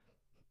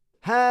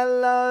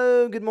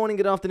Hello, good morning,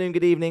 good afternoon,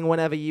 good evening,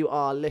 whenever you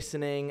are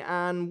listening,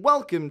 and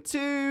welcome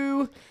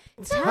to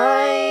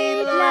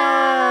Thailand.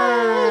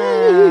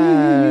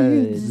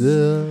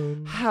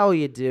 How are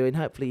you doing?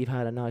 Hopefully you've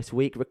had a nice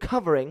week,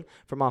 recovering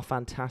from our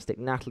fantastic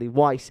Natalie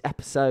Weiss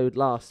episode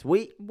last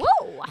week.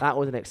 Whoa! That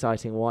was an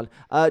exciting one.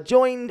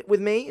 Joined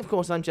with me, of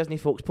course, I'm Chesney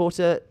Fawkes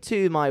Porter.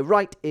 To my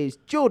right is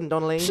Jordan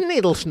Donnelly.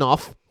 Schniddle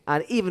schnoff.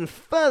 And even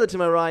further to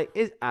my right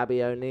is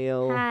Abby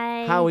O'Neill.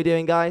 Hi. How are we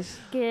doing, guys?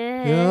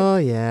 Good. Oh,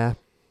 yeah.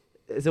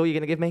 Is all you're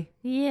going to give me?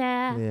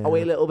 Yeah. Are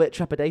we a little bit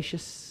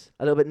trepidatious?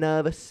 A little bit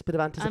nervous? Bit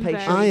of anticipation?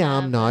 very I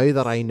am now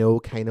that I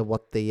know kind of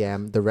what the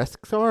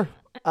risks are.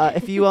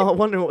 If you are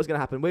wondering what was going to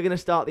happen, we're going to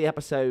start the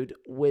episode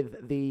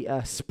with the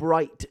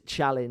Sprite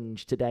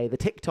challenge today, the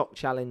TikTok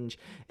challenge,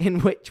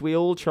 in which we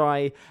all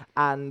try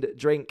and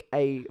drink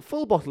a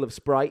full bottle of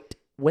Sprite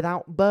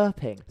without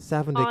burping.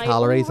 70 I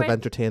calories of already-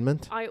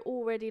 entertainment. I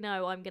already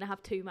know I'm going to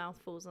have 2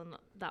 mouthfuls and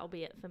that'll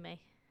be it for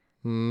me.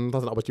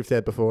 That's not what you've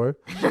said before.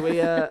 Shall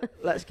we?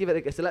 Let's give it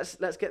a go. So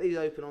let's get these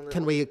open on.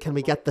 Can we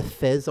get the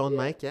fizz on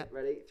mic? Yeah.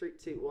 Ready? 3,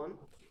 2, 1.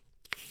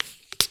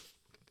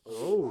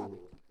 Oh,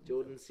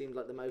 Jordan seemed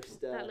like the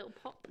most. That little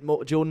pop.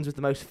 Jordan's was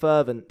the most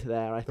fervent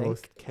there, I think.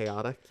 Most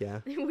chaotic.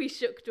 Yeah. We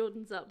shook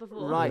Jordan's up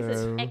before. Right.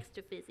 It's No.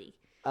 extra fizzy.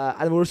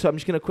 And also, I'm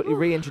just going to quickly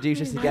reintroduce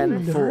us again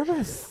I'm for.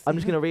 nervous. I'm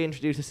just going to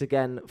reintroduce us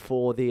again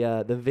for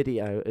the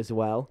video as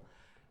well.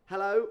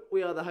 Hello,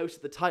 we are the hosts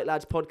of the Tight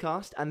Lads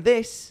podcast, and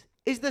this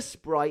is the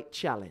Sprite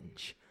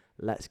Challenge.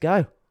 Let's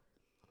go.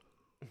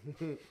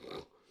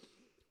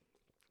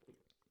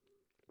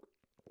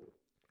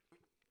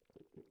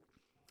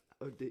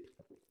 Oh dear.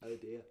 Oh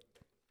dear.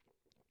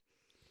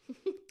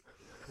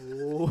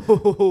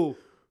 Oh.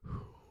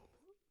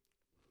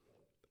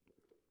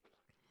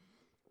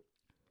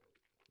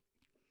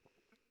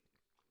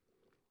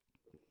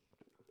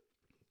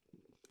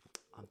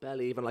 I'm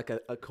barely even like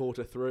a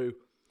quarter through.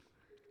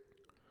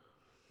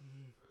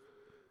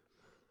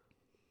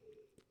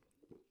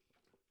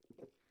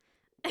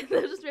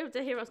 They'll just be able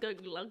to hear us going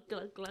glug,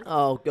 glug, glug.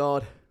 Oh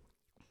God.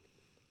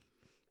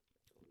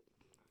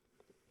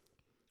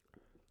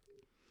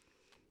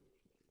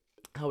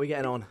 How are we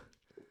getting on?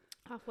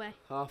 Halfway.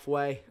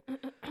 Halfway.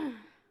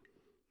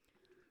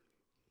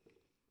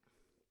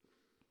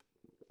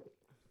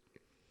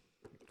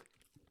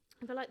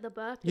 I feel like the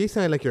burp. You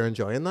sound like you're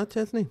enjoying that,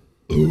 Chesney.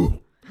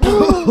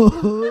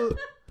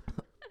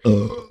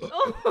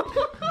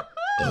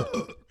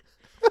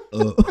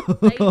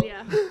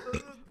 Failure.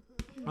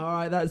 All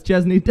right, that's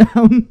Chesney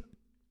down.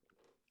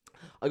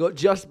 I got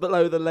just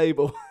below the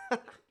label.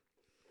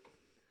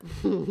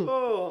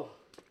 Oh.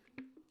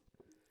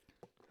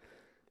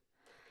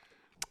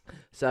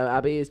 So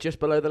Abby is just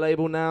below the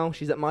label now.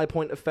 She's at my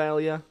point of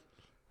failure.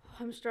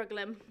 I'm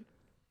struggling.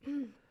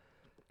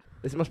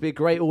 This must be a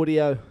great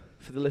audio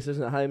for the listeners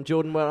at home.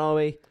 Jordan, where are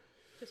we?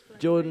 Just below the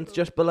Jordan's label.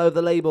 just below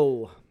the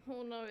label.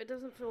 Oh no, it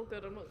doesn't feel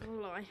good. I'm not going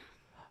to lie.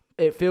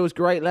 It feels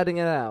great letting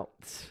it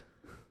out.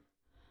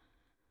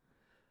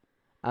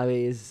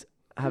 Abby is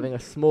having a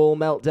small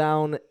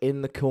meltdown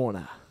in the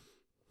corner.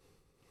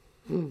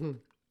 The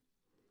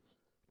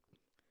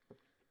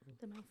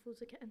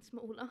mouthfuls are getting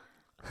smaller.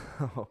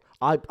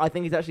 I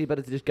think it's actually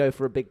better to just go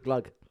for a big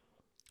glug.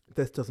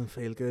 This doesn't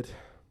feel good.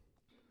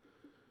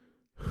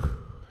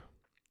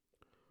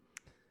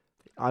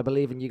 I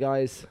believe in you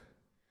guys.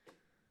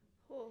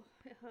 Oh,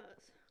 it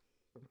hurts.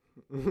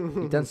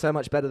 You've done so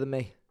much better than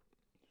me.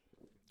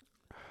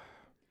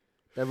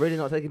 They're really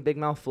not taking big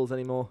mouthfuls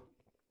anymore.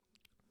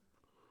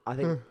 I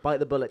think bite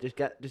the bullet. Just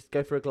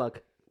go for a glug.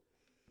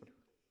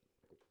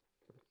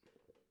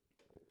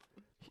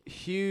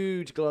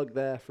 Huge glug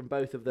there from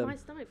both of them. My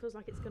stomach feels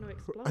like it's going to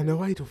explode. I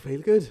know I don't feel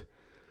good.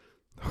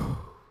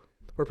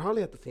 We're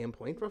probably at the same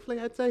point, roughly,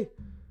 I'd say.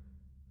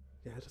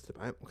 Yeah, just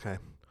about. Okay.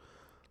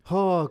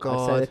 Oh, I'd say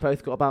God. they've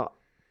both got about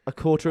a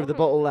quarter of the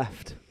bottle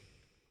left.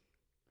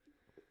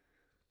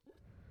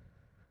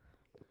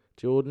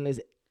 Jordan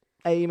is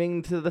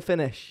aiming to the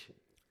finish.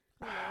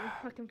 Oh,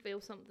 I can feel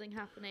something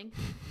happening.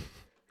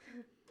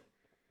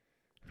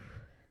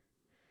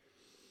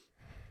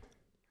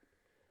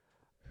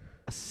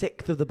 A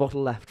sixth of the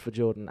bottle left for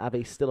Jordan.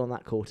 Abby's still on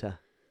that quarter.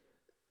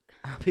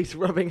 Abby's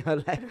rubbing her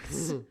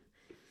legs.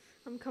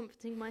 I'm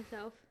comforting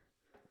myself.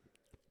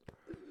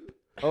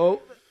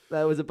 Oh,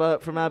 there was a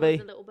burp from There was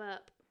Abby. a little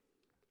burp.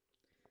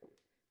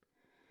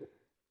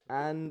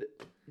 And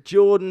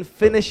Jordan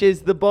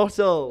finishes the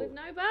bottle. With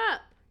no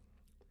burp.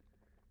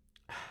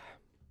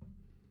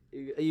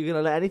 Are you going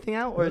to let anything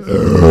out? Or is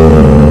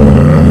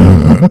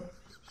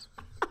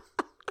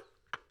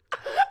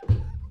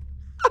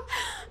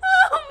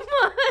Oh my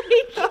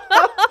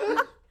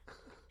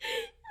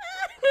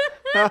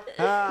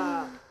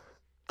god!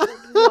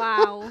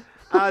 Wow.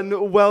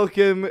 And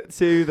welcome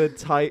to the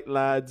Tight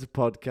Lads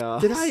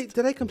podcast.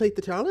 Did I complete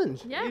the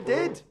challenge? Yeah. You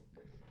did.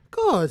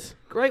 God.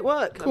 Great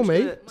work. Cool, I'm just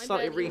mate. gonna My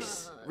slightly belly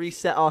hurts.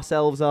 reset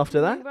ourselves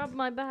after that. Rub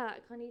my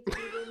back. I need to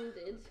be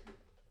winded.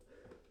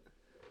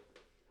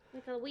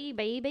 Like a wee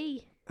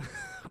baby.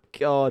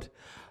 God.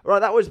 Right,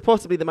 that was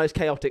possibly the most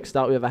chaotic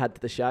start we ever had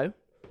to the show.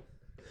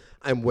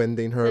 I'm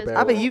winding her There's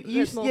about. Abby, more-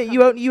 there's more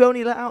you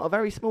only let out a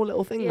very small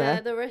little thing Yeah,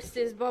 there. the rest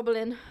is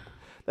bubbling.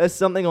 There's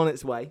something on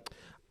its way.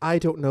 I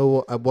don't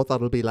know what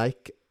that'll be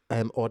like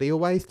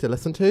audio-wise to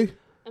listen to,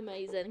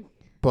 Amazing.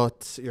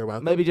 but you're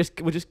welcome. Maybe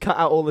we'll just cut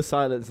out all the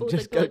silence and All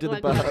just the go to the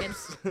glug, glug,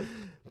 burps.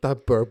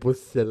 That burp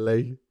was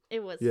silly.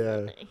 It was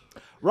Yeah. funny.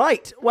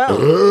 Right.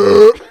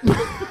 Well,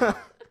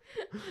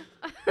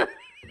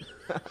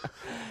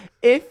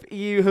 if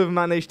you have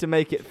managed to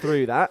make it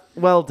through that,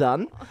 well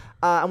done.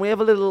 And we have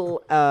a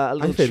little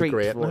feel treat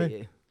great for now.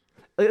 you.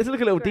 It's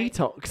like a little Great.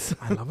 detox.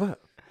 I love it.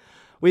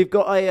 We've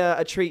got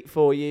a treat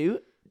for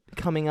you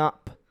coming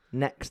up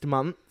next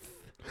month.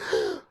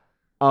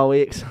 Are we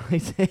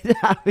excited?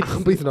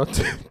 Please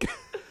not.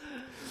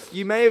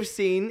 You may have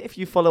seen, if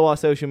you follow our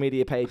social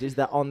media pages,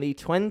 that on the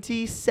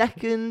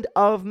 22nd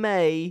of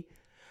May,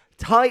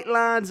 Tight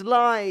Lads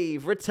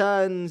Live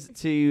returns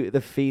to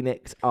the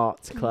Phoenix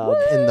Arts Club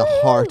In the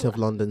heart of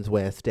London's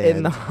West End.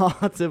 in the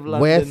heart of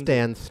London. West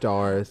End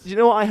stars. Do you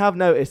know what I have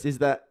noticed is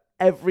that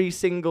every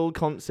single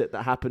concert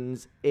that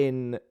happens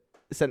in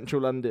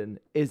central London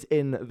is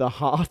in the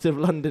heart of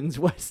London's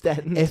West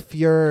End. If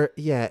you're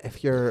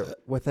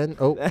within,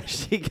 There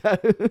she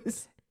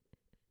goes.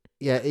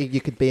 yeah, you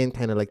could be in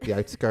kind of like the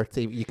outskirts.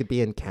 You could be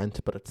in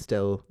Kent, but it's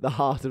still The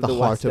heart of the the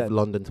heart West of End.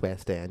 London's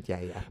West End.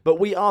 Yeah, yeah. But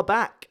we are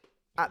back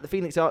at the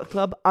Phoenix Arts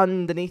Club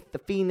underneath the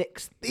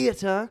Phoenix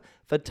Theatre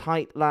for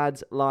Tight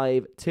Lads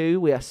Live 2.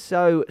 We are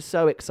so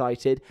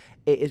excited.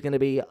 It is going to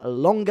be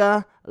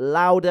longer,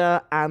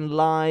 louder, and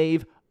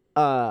live.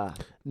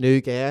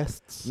 New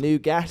guests. New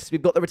guests.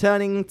 We've got the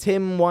returning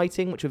Tim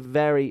Whiting, which we're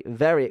very,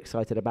 very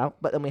excited about.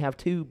 But then we have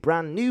two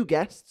brand new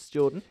guests,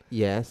 Jordan.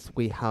 Yes,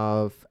 we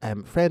have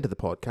friend of the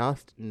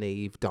podcast,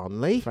 Niamh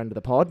Donnelly. Friend of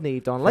the pod,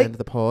 Niamh Donnelly. Friend of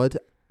the pod.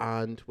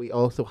 And we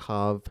also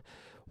have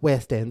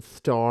West End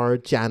star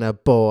Jana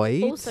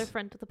Boyd. Also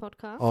friend of the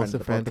podcast. Also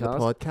friend of the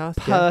podcast.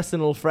 yeah.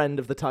 Personal friend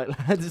of the Tight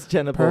Lads,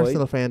 Jenna Boyd.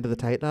 Personal friend of the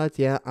Tight Lads,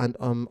 yeah. And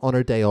on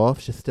her day off,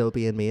 she's still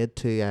being made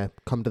to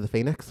come to the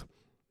Phoenix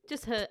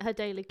Just her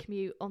daily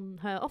commute on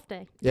her off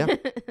day. Yeah.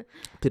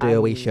 to do a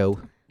wee And show.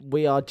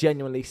 We are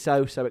genuinely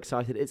so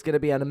excited. It's going to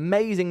be an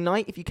amazing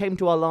night. If you came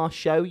to our last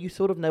show, you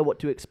sort of know what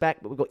to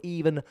expect, but we've got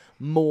even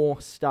more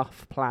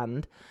stuff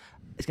planned.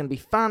 It's going to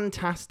be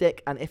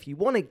fantastic. And if you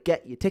want to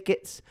get your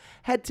tickets,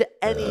 head to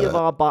any of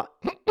our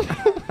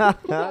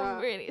I'm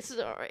really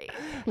sorry.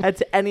 head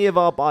to any of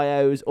our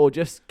bios or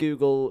just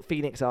Google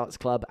Phoenix Arts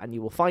Club and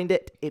you will find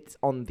it. It's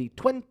on the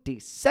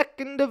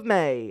 22nd of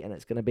May and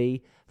it's going to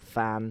be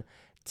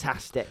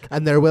fantastic.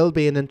 And there will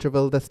be an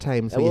interval this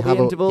time, so There you will be have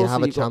intervals, you so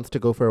have a you've got- chance to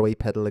go for a wee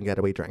piddle and get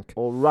a wee drink.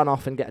 Or run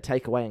off and get a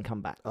takeaway and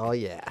come back. Oh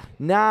yeah.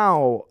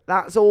 Now,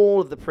 that's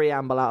all of the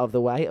preamble out of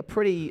the way. A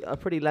pretty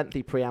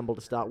lengthy preamble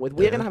to start with.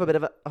 We're going to have a bit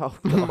of a... Oh,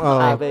 God, Oh,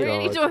 I Abby.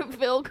 really God. don't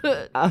feel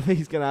good.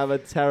 Abby's going to have a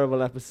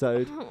terrible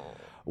episode. Oh.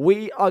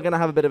 We are going to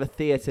have a bit of a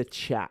theatre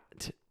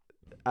chat.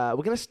 We're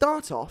going to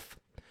start off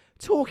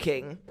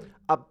talking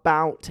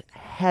about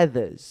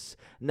Heathers.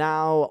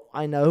 Now,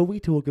 I know we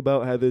talk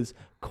about Heathers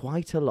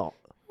quite a lot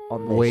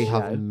on this We show.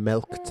 have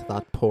milked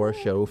that poor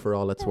show for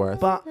all it's worth.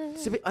 But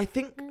I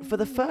think for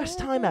the first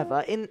time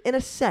ever, in a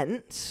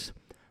sense,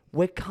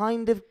 we're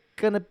kind of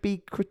going to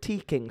be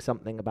critiquing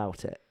something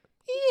about it.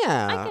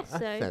 Yeah, I guess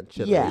so.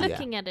 essentially. Yeah.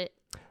 Looking at it.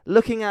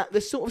 Looking at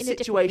the sort of In a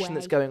different situation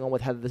that's way. going on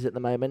with Heathers at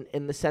the moment,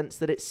 in the sense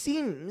that it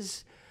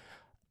seems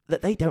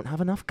that they don't have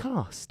enough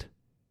cast.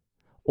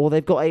 Or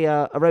they've got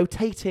a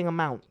rotating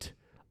amount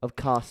of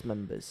cast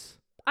members.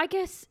 I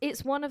guess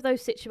it's one of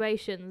those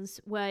situations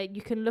where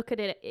you can look at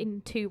it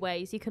in two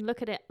ways. You can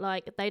look at it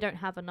like they don't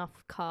have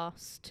enough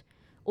cast,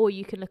 or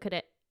you can look at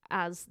it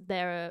as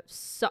they're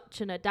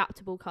such an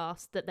adaptable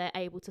cast that they're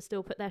able to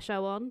still put their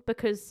show on.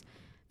 Because,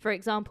 for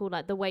example,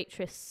 like the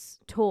Waitress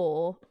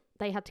tour,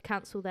 they had to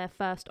cancel their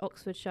first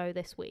Oxford show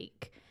this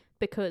week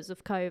because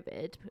of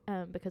COVID,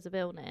 because of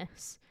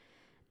illness.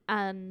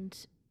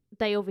 And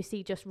they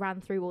obviously just ran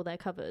through all their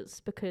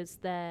covers because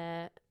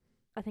I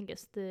think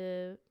it's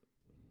the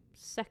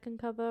second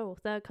cover or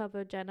third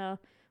cover, Jenna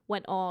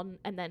went on,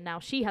 and then now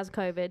she has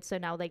COVID, so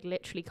now they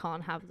literally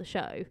can't have the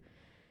show.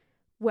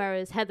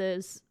 Whereas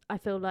Heathers, I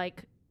feel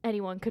like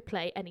anyone could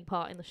play any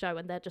part in the show,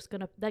 and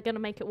they're gonna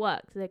make it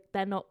work.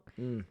 They're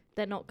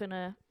not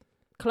gonna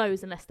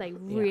close unless they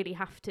really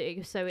have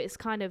to. So it's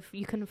kind of,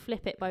 you can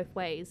flip it both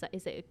ways. Like,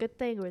 is it a good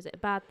thing or is it a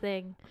bad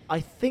thing?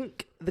 I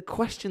think the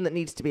question that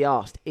needs to be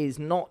asked is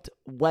not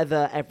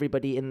whether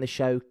everybody in the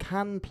show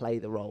can play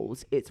the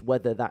roles, it's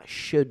whether that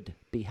should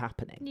be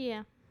happening.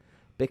 Yeah.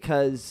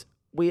 Because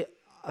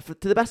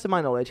to the best of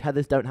my knowledge,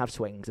 Heathers don't have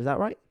swings. Is that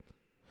right?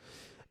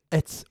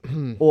 It's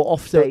Or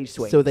offstage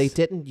swings? So they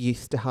didn't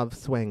used to have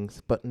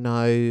swings, but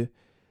now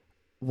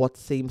what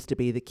seems to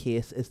be the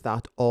case is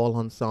that all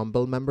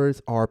ensemble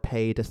members are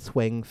paid a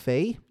swing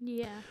fee.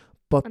 Yeah.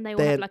 But And they will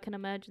then, have like an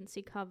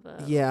emergency cover.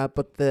 yeah,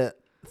 but the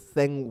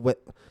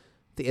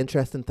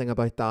interesting thing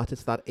about that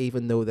is that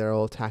even though they're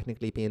all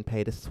technically being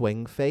paid a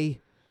swing fee,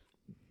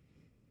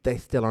 they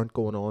still aren't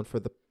going on for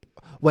the...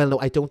 Well, no,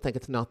 I don't think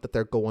it's not that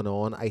they're going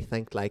on. I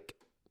think like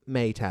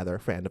May Tether,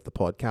 friend of the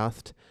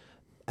podcast,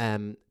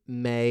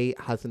 May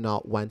has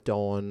not went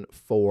on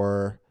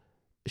for.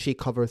 She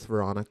covers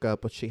Veronica,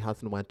 but she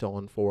hasn't went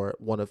on for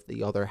one of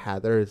the other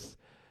Heathers.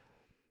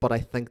 But I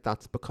think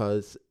that's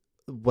because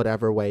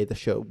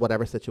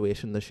whatever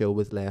situation the show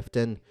was left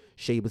in,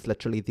 she was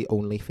literally the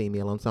only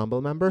female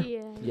ensemble member.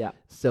 Yeah.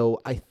 So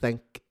I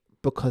think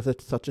because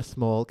it's such a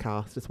small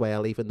cast as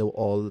well, even though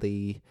all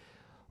the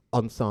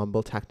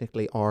ensemble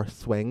technically are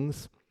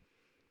swings,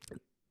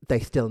 they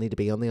still need to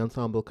be on the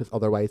ensemble because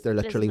otherwise there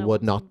literally no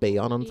would not be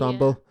on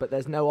ensemble. But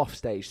there's no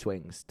offstage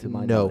swings to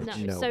my No.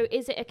 knowledge. No. So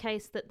is it a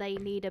case that they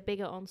need a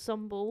bigger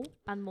ensemble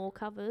and more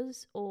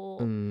covers,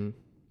 or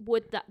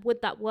would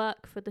that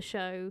work for the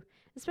show?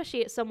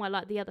 Especially at somewhere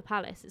like the Other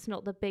Palace, it's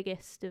not the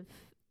biggest of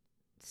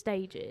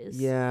stages.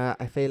 Yeah,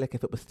 I feel like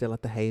if it was still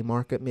at the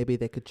Haymarket, maybe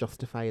they could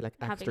justify like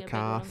Having extra a bigger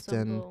cast and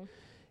ensemble.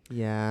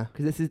 yeah.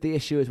 Because this is the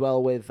issue as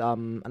well with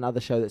another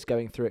show that's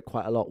going through it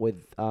quite a lot with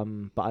But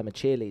I'm a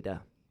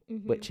Cheerleader,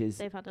 which is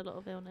they've had a lot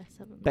of illness,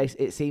 haven't they?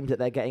 it seems that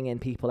they're getting in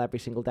people every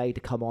single day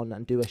to come on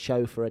and do a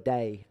show for a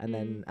day and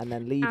then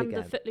leave and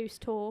again. the Footloose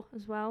tour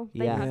as well.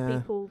 They've Yeah. had Yeah.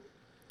 people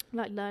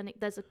like learning.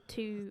 There's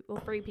 2 or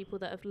 3 people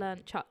that have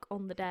learned Chuck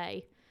on the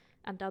day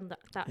and done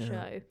that Yeah.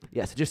 show.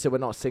 Yeah, so just so we're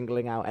not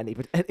singling out any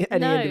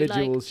No,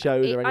 individuals'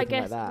 shows or anything I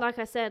guess, like that. like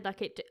I said,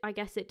 I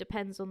guess it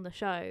depends on the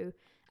show,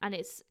 and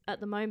it's at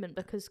the moment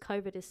because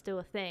COVID is still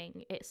a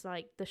thing. It's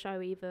like the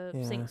show either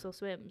Yeah. sinks or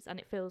swims, and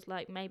it feels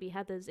like maybe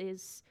Heather's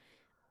is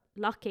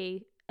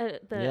lucky.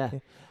 Yeah.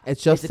 It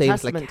just It's a seems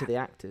testament like to the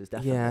actors,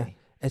 definitely. Yeah.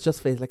 It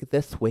just feels like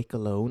this week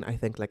alone, I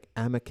think like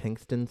Emma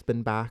Kingston's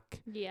been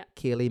back, Yeah.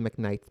 Kaylee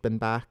McKnight's been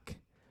back,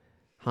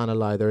 Hannah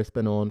Lowther's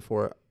been on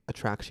for a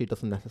track she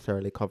doesn't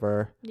necessarily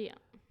cover. Yeah.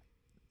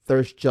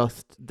 There's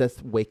just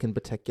this week in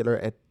particular,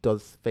 it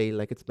does feel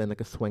like it's been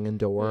like a swinging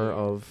door Yeah.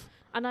 of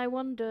And I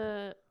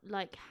wonder,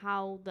 like,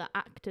 how the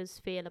actors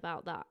feel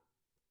about that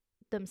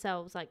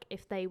themselves. Like,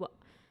 if they were,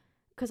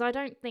 because I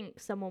don't think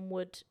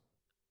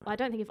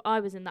if I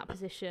was in that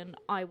position,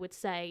 I would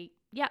say,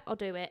 yeah, I'll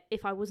do it,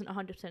 if I wasn't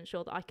 100%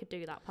 sure that I could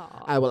do that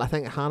part. well, I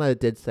think Hannah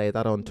did say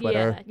that on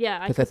Twitter.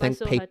 Yeah, Because I think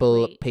saw her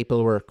people tweet.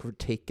 people were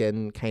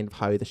critiquing kind of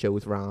how the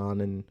shows ran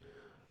and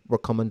were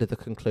coming to the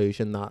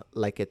conclusion that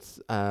like it's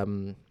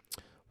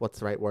what's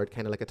the right word,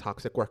 kind of like a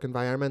toxic work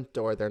environment,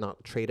 or they're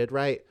not treated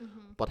right.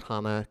 Mhm. But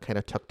Hannah kind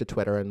of took to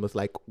Twitter and was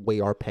like, "We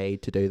are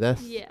paid to do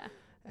this." Yeah.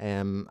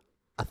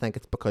 I think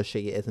it's because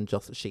she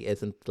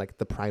isn't like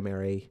the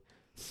primary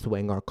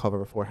swing or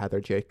cover for Heather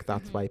Duke.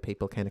 That's Mhm. why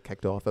people kind of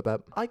kicked off a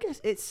bit. I guess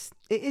it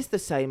is the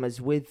same as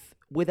with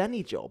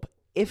any job.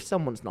 If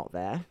someone's not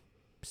there,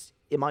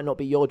 it might not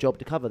be your job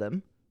to cover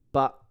them,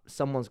 but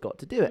someone's got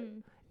to do it.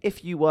 Mm.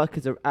 If you work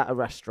at a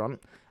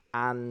restaurant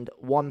and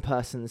one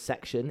person's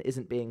section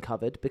isn't being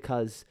covered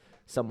because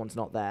someone's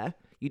not there,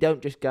 you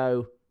don't just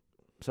go,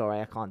 sorry,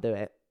 I can't do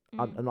it.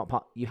 I'm Mm. not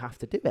part. You have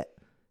to do it.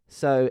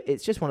 So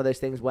it's just one of those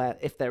things where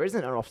if there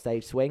isn't an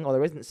offstage swing or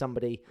there isn't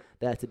somebody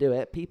there to do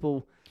it,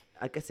 people,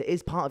 I guess it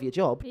is part of your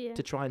job Yeah.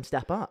 to try and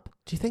step up.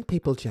 Do you think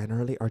people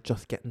generally are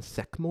just getting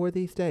sick more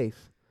these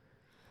days?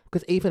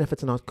 Because even if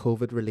it's not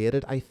COVID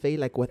related, I feel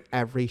like with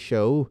every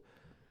show,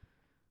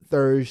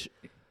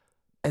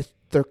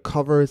 their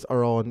covers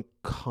are on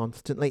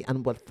constantly,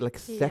 and with like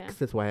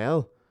Six as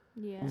well.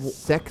 Yeah.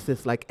 Six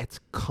is like it's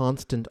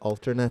constant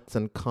alternates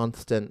and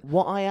constant.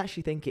 What I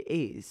actually think it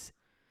is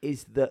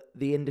that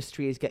the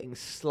industry is getting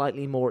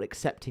slightly more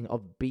accepting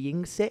of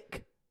being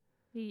sick.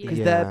 Because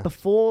Yeah.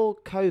 before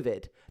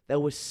COVID, there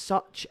was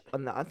such,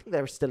 and I think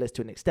there still is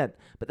to an extent,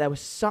 but there was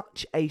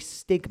such a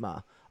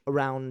stigma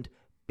around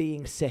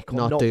being sick or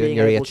Not not doing being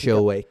your able 8 to show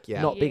go, week,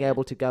 yeah. not being Yeah.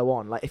 able to go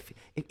on. Like if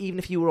even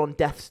if you were on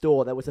death's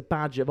door, there was a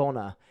badge of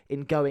honor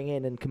in going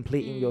in and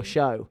completing your Mm.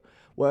 show.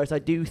 Whereas I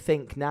do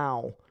think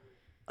now,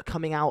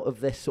 coming out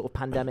of this sort of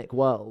pandemic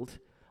world,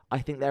 I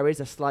think there is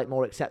a slight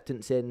more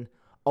acceptance in,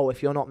 oh,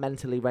 if you're not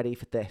mentally ready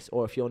for this,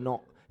 or if you're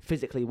not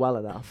physically well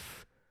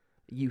enough,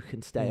 you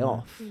can stay Yeah.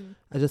 off. Mm.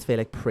 I just feel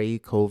like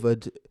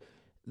pre-COVID,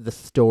 the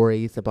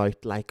stories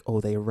about like, oh,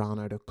 they ran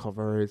out of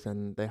covers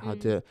and they had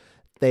to,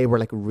 they were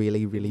like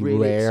really, really, Really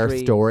rare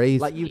extreme.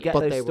 stories. Like you Yeah. get But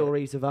those they were-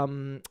 stories of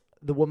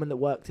the woman that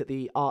worked at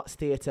the Arts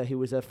Theatre who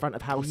was a front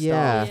of house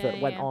Yeah. staff that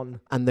Yeah, went yeah.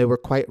 on. And they were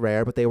quite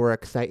rare, but they were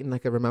exciting.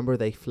 Like I remember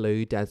they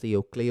flew Desi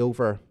Oakley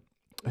over,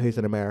 who's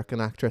an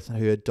American actress and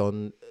who had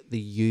done the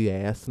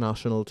US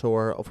national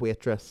tour of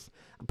Waitress,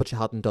 but she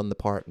hadn't done the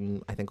part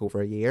in I think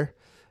over a year.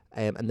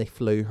 And they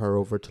flew her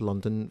over to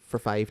London for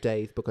 5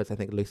 days because I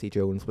think Lucy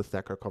Jones was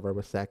sick, her cover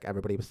was sick,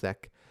 everybody was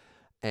sick.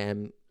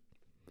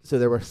 So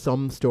there were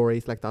some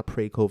stories like that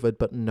pre-COVID,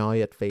 but now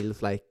it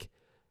feels like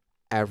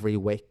every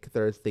week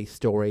there's these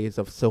stories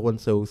of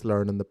so-and-so's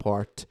learning the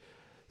part,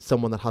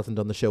 someone that hasn't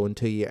done the show in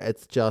 2 years.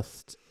 It's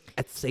just,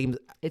 it seems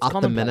It's at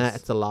the minute commonplace.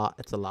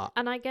 it's a lot.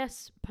 And I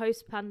guess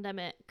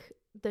post-pandemic,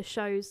 the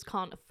shows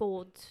can't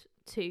afford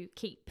to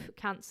keep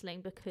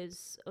cancelling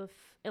because of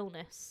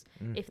illness.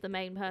 Mm. If the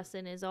main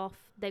person is off,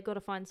 they've got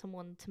to find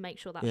someone to make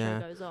sure that Yeah,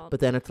 show goes on. But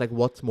then it's like,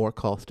 what's more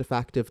cost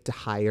effective, to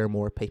hire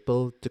more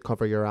people to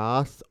cover your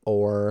ass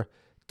or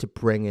to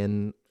bring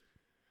in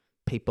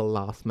people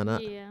last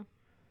minute? Yeah.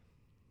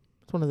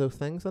 It's one of those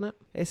things, isn't it?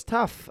 It's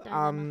tough.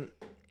 Dilemma.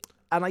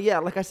 And yeah,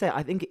 like I say,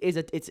 I think it is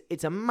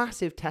it's a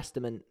massive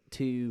testament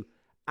to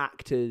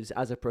actors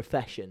as a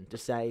profession to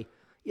say,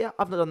 yeah,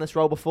 I've not done this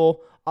role before.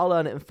 I'll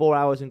learn it in 4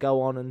 hours and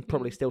go on and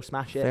probably still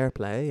smash it. Fair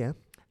play, yeah.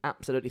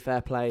 Absolutely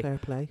fair play. Fair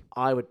play.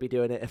 I would be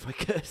doing it if I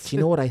could. Do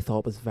you know what I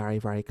thought was very,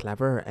 very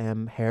clever?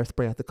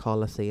 Hairspray at the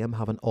Coliseum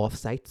having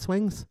off-site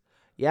swings.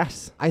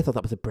 Yes. I thought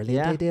that was a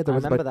brilliant Yeah, idea. I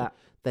remember about, that.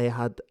 They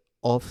had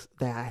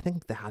I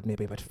think they had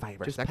maybe about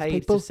 5 or Just 6 paid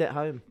people. to sit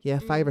home. Yeah,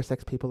 Mm. 5 or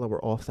 6 people that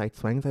were off-site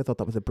swings. I thought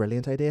that was a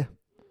brilliant idea.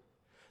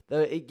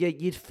 Though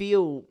you'd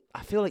feel,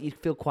 I feel like you'd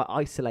feel quite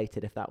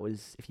isolated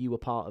if you were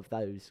part of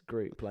those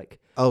group. Like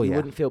Oh, you yeah.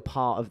 wouldn't feel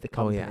part of the Oh,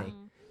 company. yeah.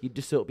 Mm. You'd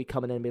just sort of be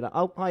coming in and be like,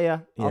 oh,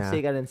 hiya, I'll Yeah. see you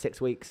again in 6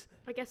 weeks.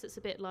 I guess it's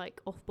a bit like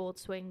off-board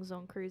swings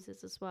on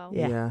cruises as well.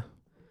 Yeah.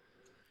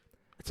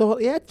 So,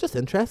 yeah, it's just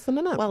interesting,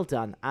 isn't it? Well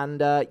done.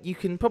 And you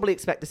can probably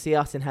expect to see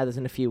us in Heathers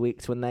in a few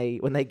weeks when they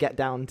get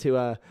down to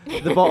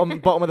the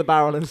bottom of the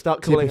barrel and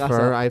start to be calling us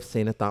fair, up. I've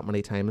seen it that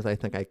many times. I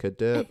think I could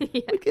do it.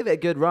 Yeah. We'd give it a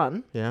good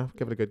run. Yeah,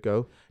 give it a good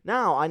go.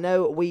 Now, I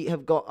know we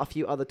have got a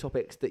few other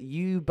topics that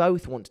you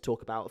both want to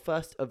talk about.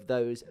 First of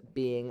those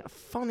being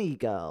Funny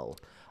Girl.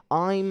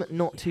 I'm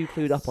not too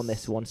clued up on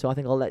this one, so I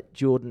think I'll let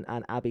Jordan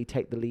and Abby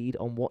take the lead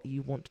on what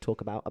you want to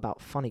talk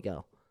about Funny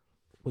Girl.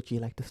 Would you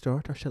like to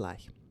start or shall I?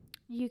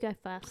 You go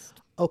first.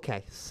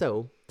 Okay,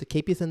 so to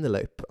keep you in the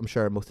loop, I'm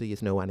sure most of you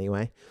know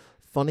anyway,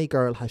 Funny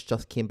Girl has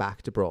just came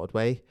back to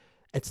Broadway.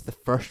 It's the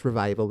first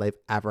revival they've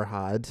ever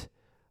had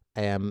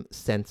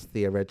since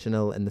the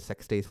original in the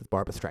 60s with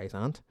Barbra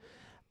Streisand.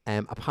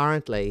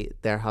 Apparently,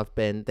 they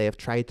have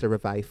tried to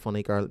revive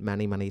Funny Girl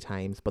many, many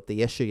times, but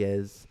the issue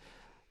is,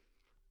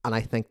 and I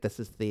think this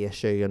is the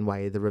issue and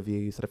why the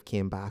reviews that have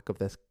came back of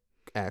this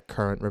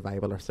current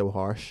revival are so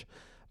harsh.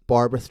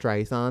 Barbra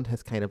Streisand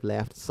has kind of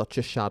left such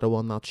a shadow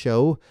on that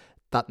show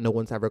that no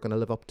one's ever going to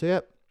live up to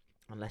it.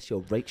 Unless you're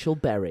Rachel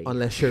Berry.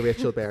 Unless you're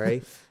Rachel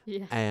Berry.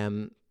 Yeah.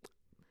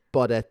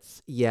 But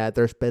it's,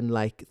 there's been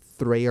like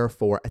 3 or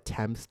 4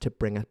 attempts to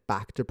bring it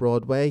back to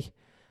Broadway,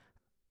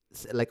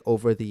 like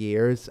over the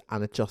years,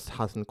 and it just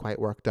hasn't quite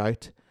worked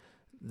out.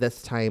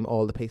 This time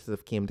all the pieces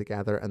have came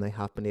together and they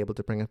have been able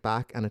to bring it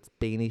back, and it's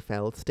Beanie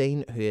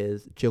Feldstein, who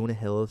is Jonah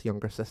Hill's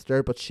younger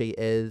sister, but she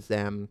is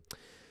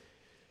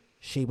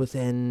she was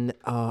in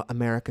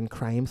American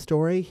Crime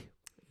Story.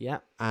 Yeah.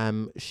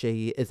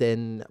 She is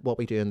in What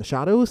We Do in the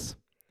Shadows.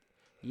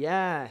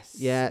 Yes.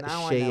 Yeah,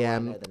 Now she, I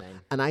know the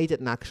name. And I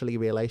didn't actually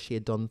realise she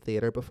had done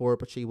theatre before,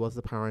 but she was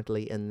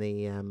apparently in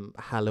the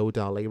Hello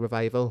Dolly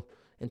revival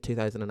in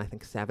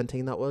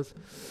 2017, that was.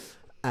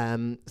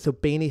 So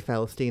Beanie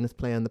Feldstein is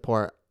playing the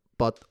part,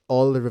 but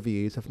all the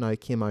reviews have now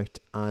came out,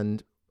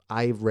 and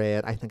I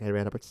think I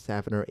read about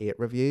 7 or 8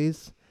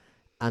 reviews,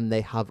 and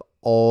they have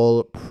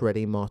all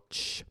pretty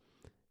much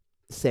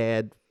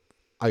said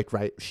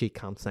outright she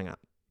can't sing it.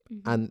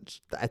 Mhm. And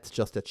it's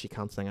just that she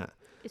can't sing it.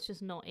 It's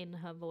just not in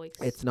her voice.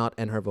 It's not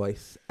in her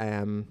voice.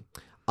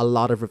 A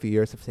lot of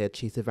reviewers have said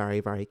she's a very,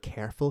 very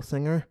careful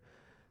singer.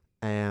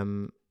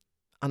 And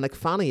like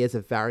Fanny is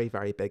a very,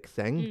 very big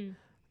thing.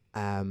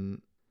 Mm.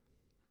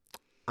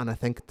 And I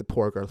think the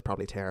poor girl's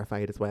probably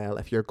terrified as well.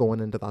 If you're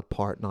going into that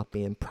part not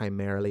being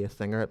primarily a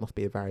singer, it must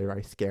be a very,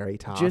 very scary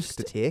task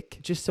to take.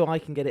 Just so I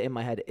can get it in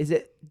my head,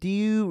 do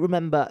you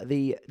remember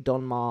the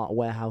Donmar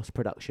Warehouse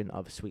production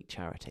of Sweet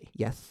Charity?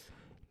 Yes.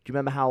 Do you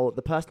remember how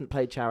the person that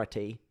played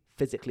Charity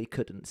physically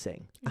couldn't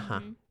sing? Uh-huh.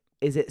 Mhm.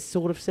 Is it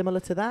sort of similar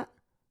to that?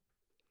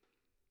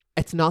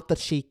 It's not that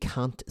she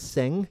can't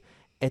sing.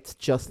 It's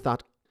just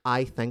that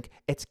I think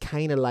it's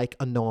kind of like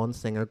a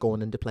non-singer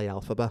going in to play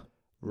Alphaba.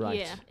 Right.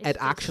 Yeah, It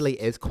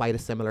actually is quite a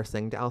similar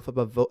thing to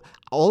Alphaba.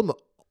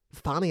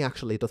 Fanny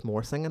actually does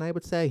more singing, I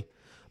would say,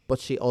 but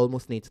she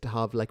almost needs to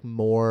have like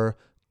more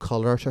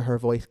colour to her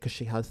voice because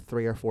she has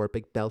 3 or 4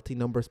 big belty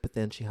numbers, but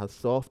then she has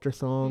softer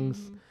songs.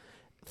 Mhm.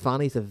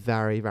 Fanny's a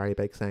very, very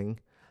big thing,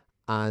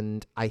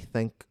 and I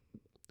think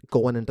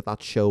going into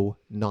that show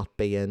not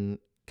being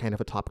kind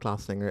of a top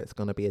class singer is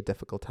going to be a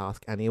difficult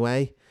task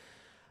anyway.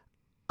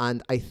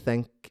 And I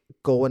think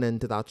going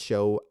into that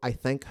show, I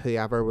think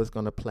whoever was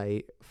going to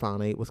play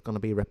Fanny was going to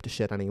be ripped to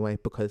shit anyway,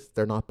 because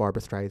they're not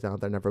Barbra Streisand.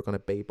 They're never going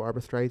to be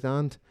Barbra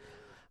Streisand.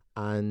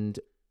 And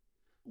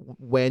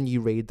when you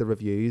read the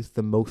reviews,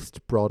 the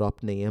most brought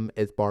up name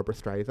is Barbra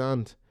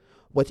Streisand,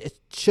 which it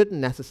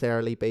shouldn't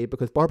necessarily be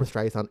because Barbra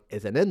Streisand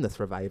isn't in this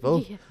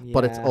revival, Yeah.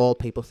 but it's Yeah. all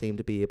people seem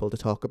to be able to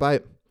talk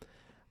about.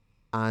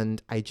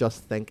 And I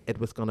just think it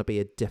was going to be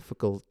a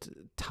difficult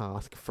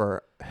task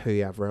for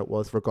whoever it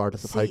was,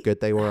 regardless of how See,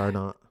 good they were or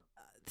not.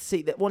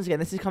 See, that once again,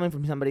 this is coming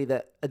from somebody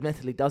that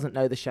admittedly doesn't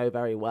know the show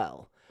very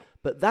well,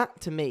 but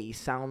that to me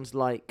sounds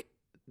like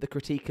the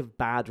critique of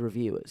bad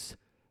reviewers,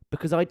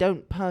 because I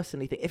don't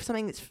personally think if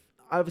something that's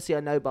obviously I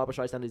know Barbra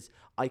Streisand is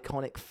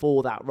iconic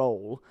for that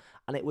role,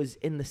 and it was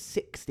in the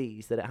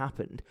 60s that it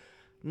happened.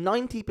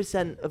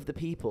 90% of the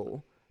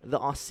people that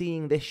are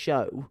seeing this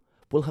show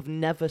will have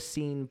never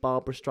seen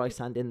Barbra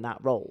Streisand in that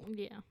role,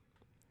 Yeah.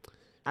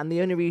 and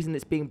the only reason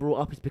it's being brought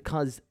up is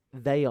because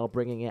they are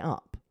bringing it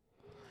up.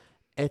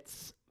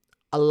 It's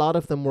a lot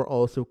of them were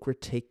also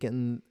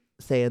critiquing,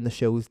 saying the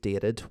show's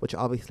dated, which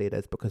obviously it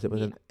is because it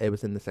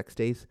was in the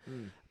 60s.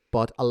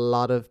 But a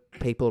lot of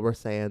people were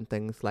saying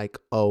things like,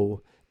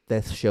 "Oh,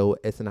 this show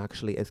isn't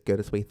actually as good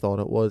as we thought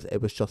it was.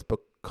 It was just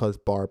because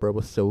Barbara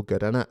was so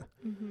good in it."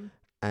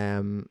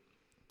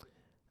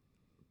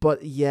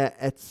 But yeah,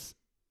 it's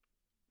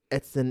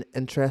an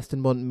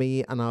interesting one.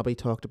 Me and Abby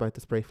talked about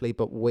this briefly,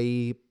 but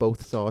we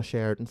both saw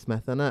Sheridan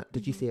Smith in it.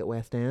 Did you see it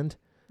West End?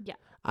 Yeah.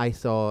 I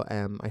saw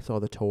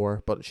the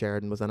tour, but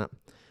Sheridan was in it.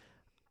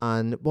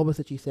 And what was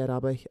it you said,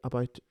 Abby,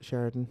 about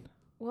Sheridan?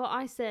 Well,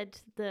 I said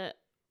that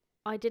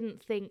I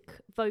didn't think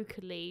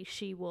vocally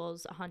she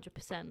was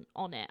 100%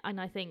 on it,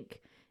 and I think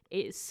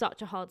it's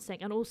such a hard thing.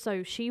 And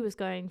also, she was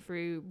going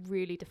through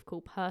really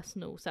difficult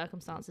personal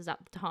circumstances at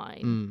the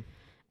time.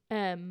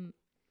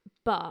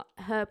 But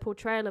her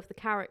portrayal of the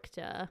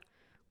character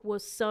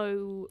was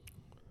so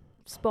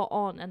spot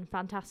on and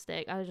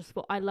fantastic. I just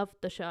thought I loved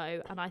the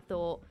show, and I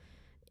thought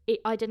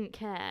I didn't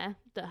care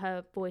that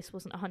her voice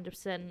wasn't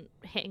 100%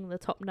 hitting the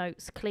top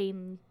notes,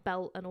 clean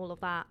belt and all of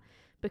that,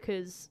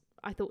 because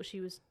I thought she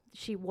was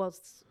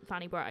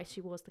Fanny Bryce,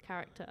 she was the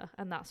character,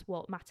 and that's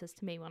what matters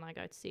to me when I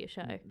go to see a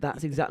show.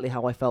 That's exactly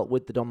how I felt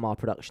with the Don Maher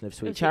production of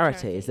Sweet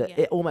Charity, is that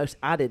it almost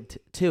added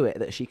to it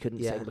that she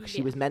couldn't sing, because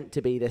she was meant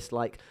to be this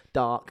like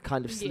dark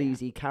kind of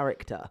sleazy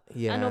character.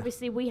 Yeah. And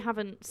obviously we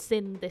haven't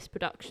seen this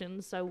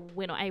production, so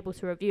we're not able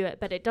to review it,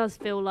 but it does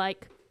feel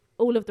like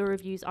all of the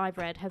reviews I've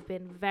read have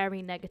been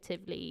very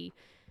negatively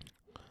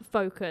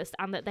focused,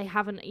 and that they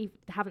haven't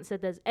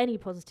said there's any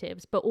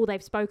positives, but all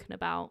they've spoken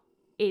about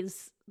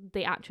is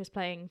the actress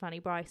playing Fanny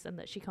Bryce, and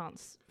that she can't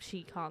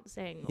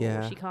sing,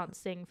 or she can't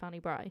sing Fanny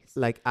Bryce.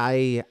 Like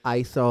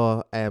I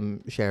saw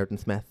Sheridan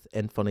Smith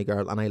in Funny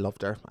Girl, and I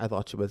loved her. I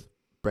thought she was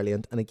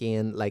brilliant. And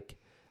again, like,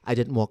 I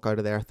didn't walk out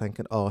of there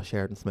thinking, "Oh,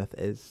 Sheridan Smith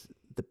is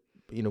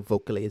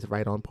vocally is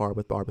right on par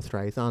with Barbra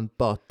Streisand."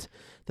 But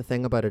the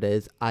thing about it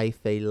is, I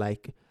feel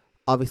like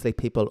obviously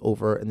people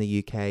over in the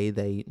UK,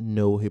 they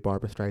know who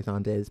Barbra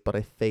Streisand is, but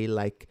I feel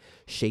like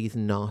she's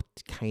not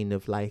kind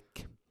of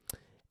like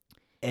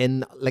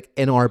in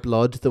our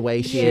blood the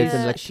way she is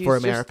in, like, she's for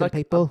just American like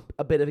people.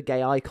 A bit of a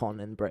gay icon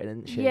in Britain,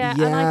 isn't she? Yeah,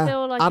 and I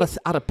feel like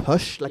at a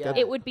push, like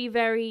it would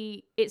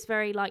be it's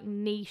very like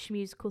niche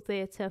musical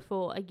theatre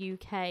for a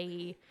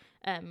UK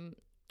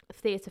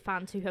theatre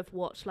fans who have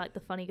watched like the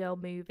Funny Girl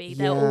movie.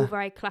 They're all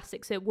very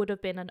classic, so it would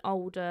have been an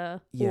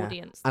older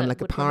audience. And that like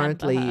would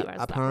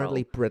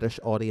apparently British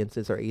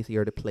audiences are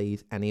easier to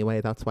please anyway.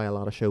 That's why a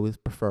lot of shows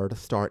prefer to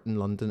start in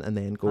London and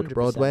then go to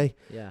Broadway.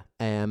 Yeah.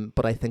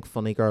 But I think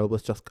Funny Girl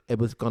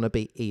was gonna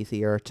be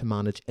easier to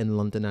manage in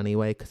London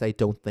anyway, because I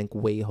don't think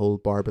we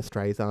hold Barbra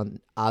Streisand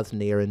as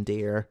near and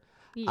dear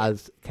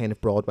as kind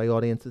of Broadway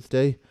audiences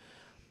do.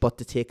 But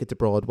to take it to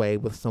Broadway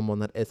with someone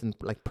that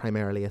isn't like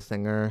primarily a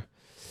singer,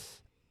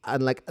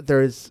 and like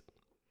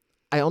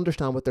I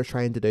understand what they're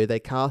trying to do. They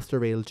cast a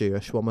real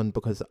Jewish woman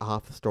because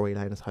half the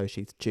storyline is how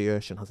she's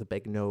Jewish and has a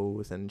big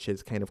nose, and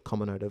she's kind of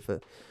coming out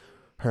of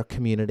her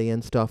community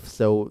and stuff.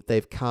 So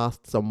they've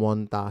cast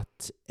someone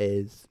that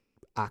is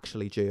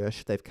actually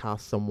Jewish. They've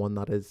cast someone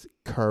that is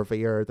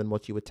curvier than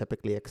what you would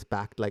typically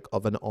expect, like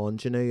of an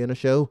ingenue in a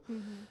show.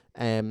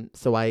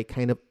 So I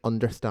kind of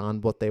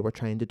understand what they were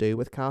trying to do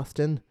with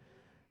casting.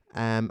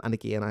 And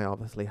again, I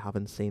obviously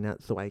haven't seen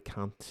it, so I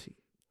can't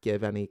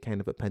give any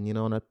kind of opinion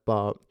on it,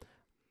 but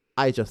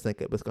I just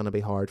think it was going to be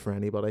hard for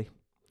anybody.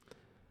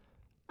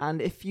 And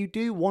if you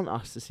do want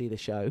us to see the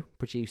show,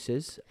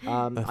 producers,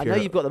 I know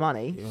you've got the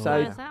money,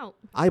 so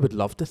I would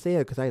love to see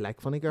it because I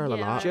like Funny Girl a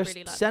lot. Just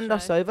really send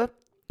us over,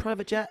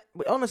 private jet.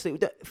 Honestly,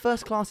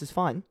 first class is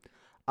fine.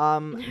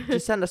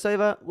 Just send us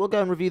over. We'll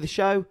go and review the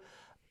show.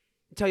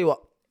 Tell you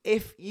what,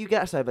 if you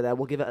get us over there,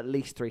 we'll give it at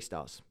least 3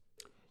 stars.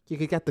 You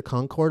could get the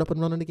Concorde up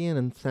and running again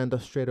and send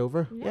us straight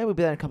over. Yeah, we'll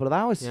be there in a couple of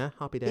hours. Yeah,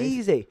 happy days.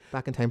 Easy.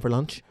 Back in time for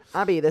lunch.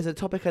 Abby, there's a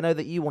topic I know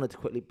that you wanted to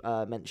quickly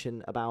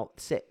mention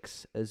about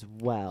Six as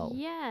well.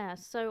 Yeah,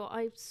 so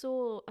I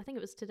think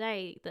it was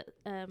today that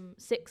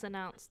Six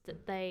announced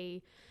that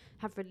they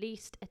have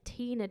released a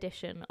teen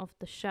edition of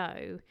the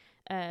show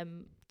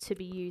to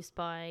be used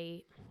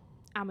by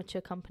amateur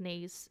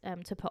companies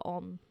to put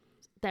on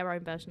their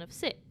own version of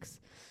Six.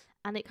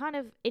 And it kind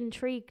of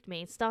intrigued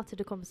me,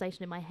 started a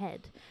conversation in my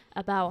head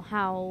about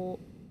how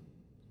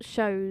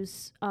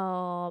shows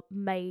are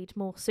made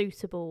more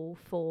suitable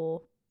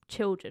for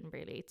children,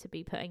 really, to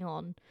be putting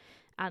on,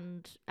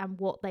 and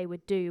what they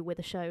would do with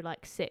a show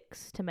like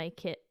Six to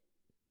make it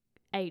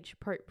age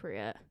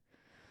appropriate.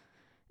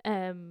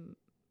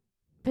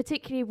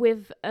 Particularly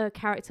with a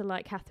character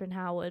like Catherine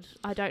Howard.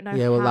 I don't know.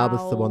 Yeah, well, that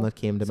was the one that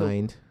came to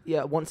mind.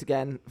 Yeah, once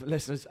again,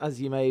 listeners, as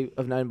you may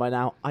have known by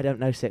now, I don't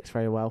know Six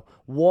very well.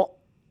 What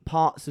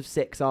parts of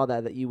Six are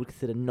there that you would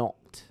consider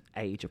not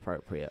age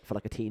appropriate for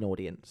like a teen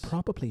audience?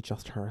 Probably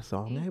just her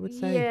song, I would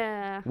say.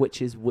 Yeah.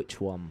 Which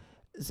one?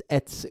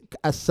 It's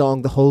a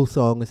song. The whole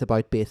song is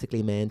about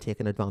basically men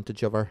taking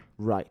advantage of her.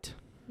 Right.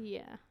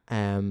 Yeah.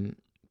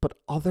 But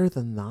other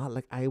than that,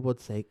 like, I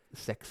would say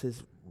Six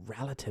is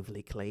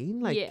relatively clean.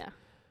 Like, yeah.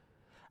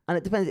 And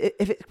it depends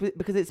if it's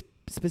because it's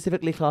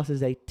specifically classed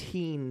as a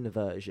teen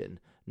version,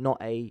 not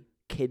a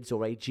kids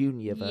or a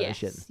junior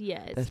version. Yes,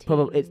 yeah. It's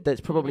That's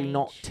probably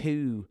not teenage.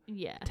 too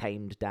Yeah.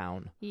 tamed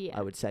down, Yeah.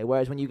 I would say.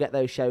 Whereas when you get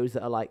those shows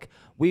that are like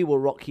We Will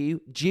Rock You,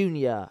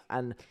 Junior,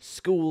 and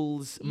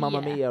School's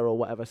Mamma Yeah. Mia or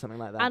whatever, something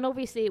like that. And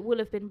obviously it will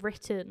have been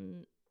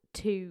written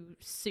to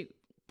suit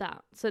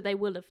that. So they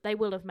will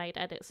have made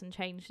edits and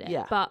changed it.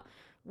 Yeah. But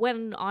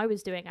when I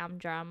was doing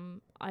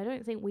Amdram, I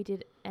don't think we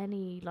did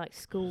any like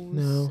schools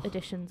No.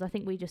 editions. I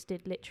think we just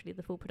did literally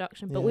the full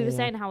production. But Yeah, we were yeah.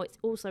 saying how it's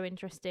also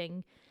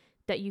interesting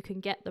that you can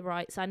get the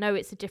rights. I know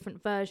it's a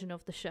different version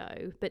of the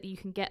show, but you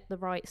can get the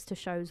rights to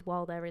shows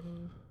while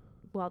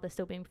they're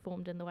still being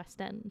performed in the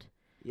West End.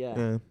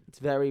 Yeah. It's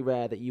very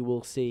rare that you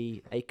will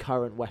see a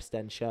current West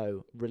End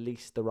show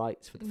release the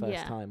rights for the first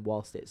Yeah. time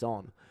whilst it's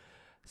on.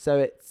 So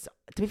it's,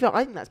 to be fair,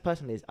 I think that's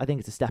personally, I think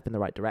it's a step in the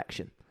right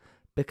direction,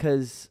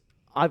 because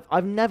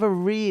I've never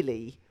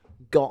really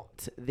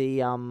got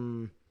the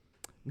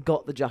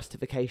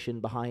justification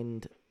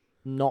behind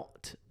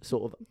not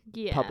sort of,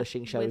 Yeah.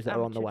 Publishing shows with that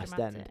are on the amateur West End.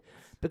 dramatics.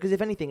 because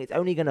if anything, it's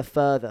only going to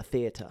further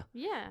theatre.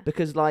 Yeah.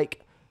 Because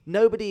like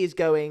nobody is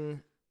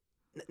going,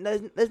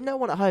 there's no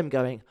one at home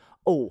going,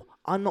 oh,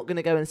 I'm not going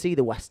to go and see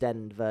the West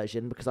End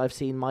version because I've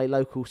seen my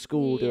local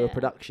school do a Yeah.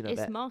 production of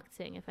It's it.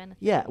 marketing, if anything.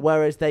 Yeah,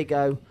 whereas they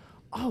go,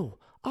 oh,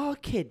 our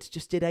kids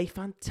just did a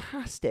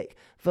fantastic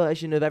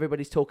version of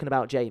Everybody's Talking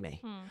About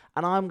Jamie,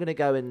 and I'm going to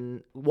go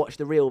and watch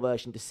the real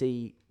version to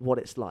see what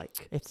it's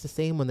like. It's the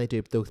same when they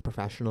do those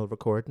professional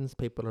recordings.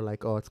 People are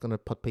like, oh, it's going to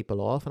put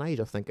people off. And I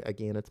just think,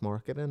 again, it's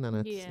marketing and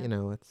it's,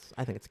 Yeah.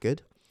 I think it's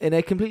good. In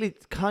a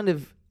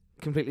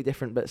completely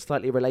different but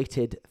slightly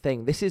related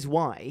thing, this is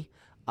why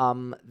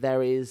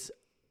there is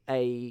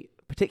a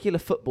particular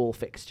football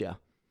fixture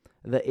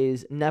that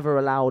is never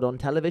allowed on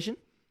television.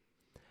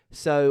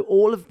 So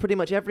all of pretty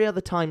much every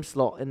other time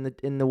slot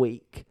in the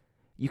week,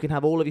 you can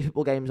have all of your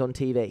football games on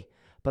TV.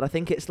 But I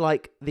think it's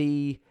like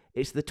the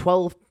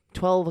 12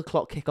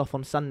 o'clock kickoff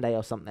on Sunday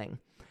or something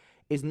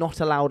is not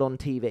allowed on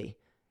TV,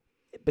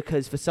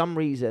 because for some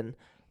reason,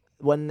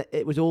 when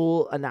it was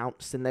all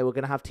announced and they were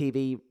going to have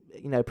TV,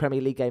 Premier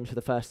League games for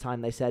the first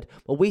time, they said,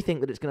 well, we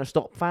think that it's going to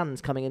stop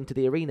fans coming into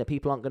the arena.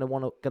 People aren't going to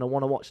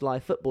want to watch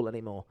live football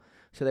anymore.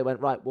 So they went,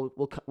 right,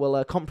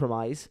 we'll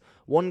compromise.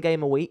 One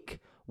game a week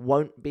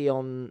won't be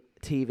on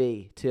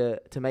TV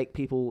to make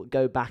people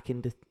go back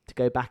into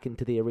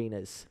the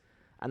arenas,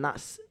 and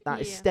that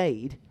has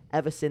stayed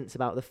ever since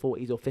about the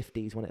 40s or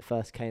 50s when it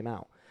first came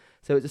out.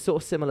 So it's a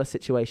sort of similar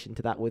situation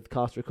to that with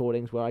cast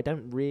recordings, where I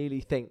don't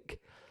really think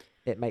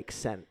it makes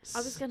sense. I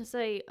was going to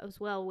say as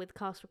well with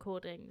cast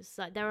recordings,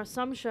 like there are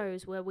some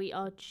shows where we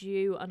are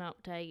due an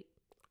update,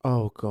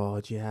 Oh,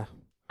 God, yeah.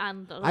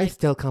 and I like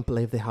still can't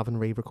believe they haven't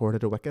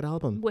re-recorded a Wicked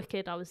album.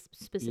 Wicked, I was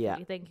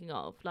specifically thinking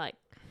of. Like,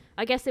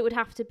 I guess it would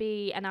have to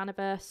be an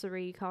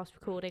anniversary cast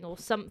recording or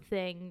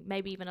something,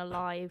 maybe even a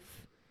live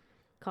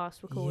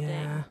cast recording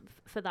Yeah.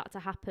 for that to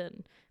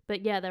happen.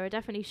 But yeah, there are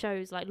definitely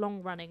shows, like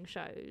long-running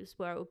shows,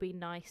 where it would be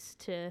nice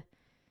to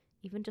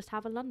even just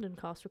have a London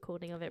cast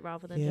recording of it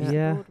rather than just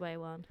Yeah. a Broadway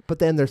one. But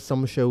then there's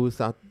some shows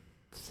that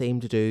seem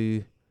to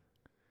do...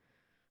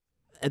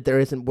 there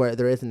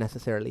isn't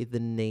necessarily the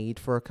need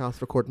for a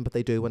cast recording, but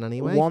they do one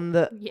anyway. One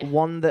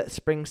Yeah. that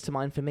springs to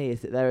mind for me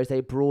is that there is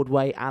a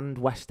Broadway and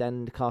West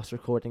End cast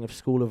recording of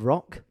School of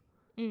Rock,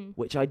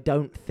 which I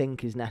don't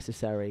think is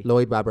necessary.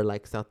 Lloyd Webber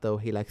likes that, though.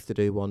 He likes to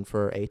do one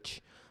for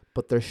each.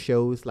 But there's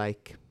shows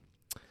like...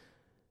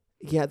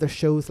 Yeah, there's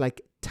shows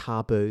like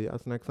Taboo,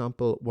 as an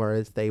example,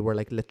 whereas they were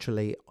like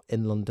literally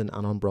in London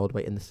and on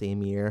Broadway in the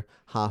same year.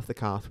 Half the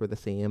cast were the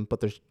same, but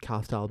there's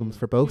cast albums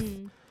for both.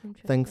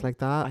 Things like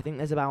that. I think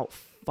there's about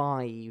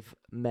 5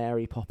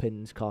 Mary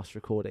Poppins cast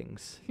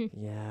recordings.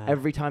 Yeah.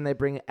 Every time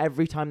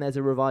there's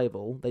a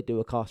revival, they do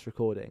a cast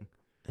recording.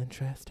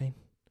 Interesting.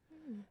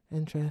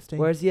 Interesting.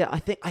 Whereas, I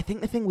think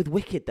the thing with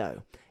Wicked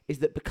though is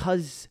that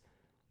because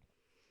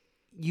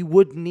you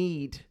would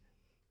need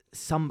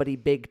somebody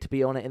big to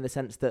be on it, in the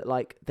sense that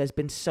like there's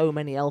been so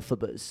many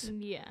Elphabas.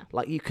 Yeah.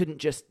 Like you couldn't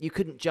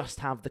just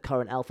have the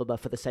current Elphaba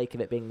for the sake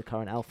of it being the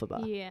current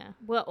Elphaba. Yeah.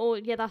 Well,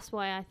 that's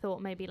why I thought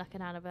maybe like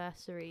an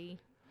anniversary.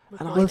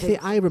 And I Well,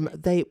 think-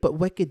 see, but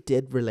Wicked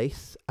did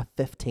release a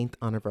 15th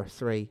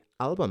anniversary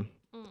album.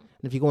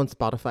 And if you go on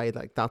Spotify,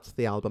 like that's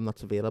the album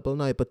that's available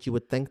now. But you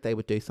would think they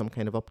would do some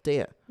kind of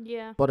update.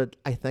 Yeah. But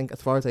I think,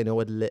 as far as I know,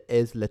 it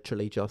is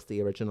literally just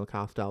the original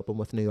cast album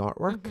with new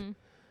artwork. Mhm.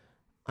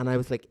 And I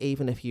was like,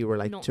 even if you were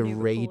like Not to new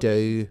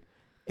redo,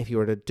 if you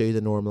were to do the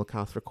normal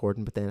cast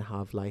recording, but then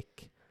have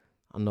like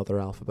another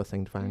Alphabet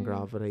sing Divine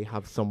Gravity,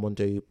 have someone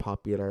do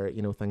popular,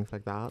 things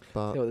like that.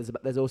 But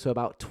There's also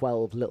about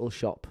 12 Little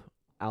Shop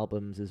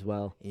albums as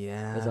well.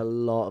 yeah, There's a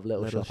lot of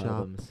Little Little Shop Shop.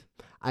 albums.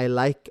 I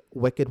like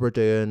Wicked were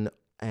doing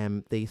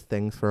these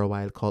things for a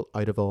while called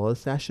Out of Oz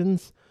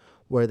sessions,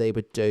 where they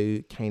would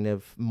do kind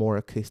of more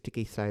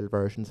acoustic-y style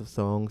versions of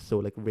songs. So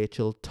like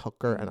Rachel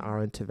Tucker and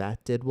Aaron Tveit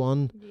did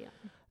one. Yeah.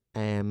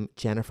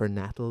 Jennifer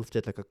Nettles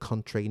did like a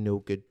country no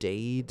good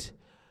deed.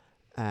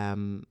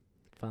 Fun.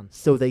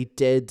 So they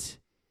did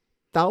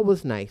that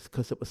was nice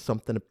because it was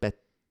something a bit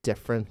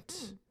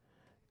different.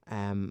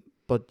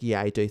 But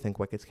yeah, I do think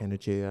Wicked's kind of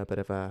due a bit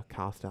of a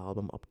cast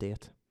album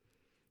update.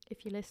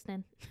 If you're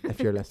listening. If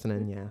you're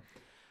listening, yeah.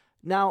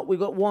 Now, we've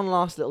got one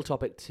last little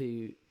topic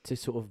to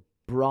sort of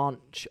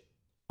branch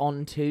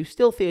onto,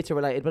 still theatre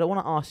related, but I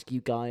want to ask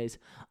you guys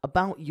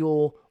about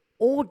your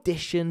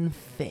audition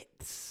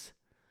fits.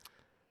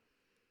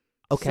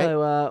 Okay.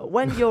 So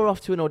when you're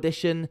off to an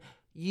audition,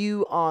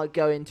 you are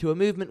going to a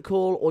movement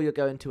call or you're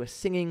going to a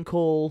singing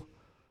call.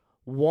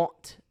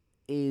 What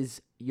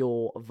is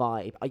your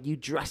vibe? Are you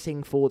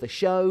dressing for the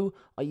show?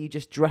 Are you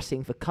just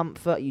dressing for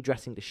comfort? Are you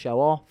dressing to show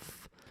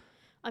off?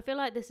 I feel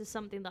like this is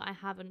something that I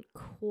haven't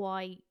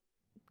quite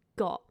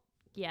got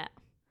yet.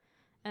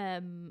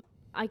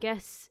 I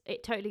guess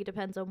it totally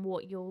depends on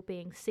what you're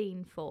being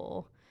seen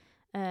for.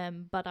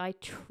 But I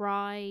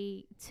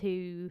try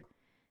to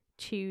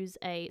choose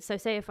so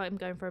say if I'm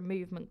going for a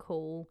movement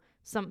call,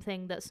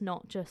 something that's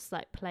not just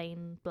like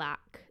plain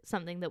black,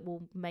 something that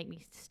will make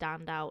me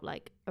stand out,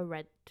 like a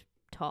red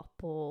top,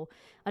 or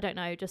I don't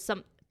know, just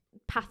some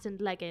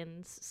patterned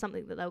leggings,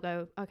 something that they'll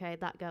go, okay,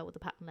 that girl with the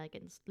patterned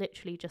leggings,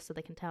 literally just so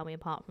they can tell me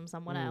apart from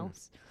someone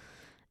else.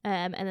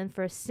 And then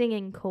for a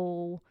singing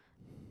call,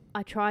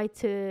 I try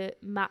to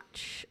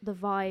match the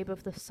vibe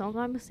of the song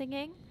I'm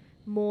singing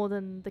more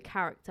than the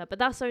character, but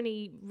that's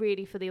only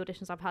really for the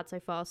auditions I've had so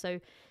far. So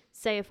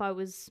say if I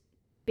was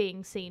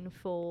being seen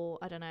for,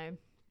 I don't know,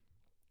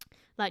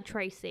 like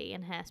Tracy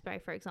in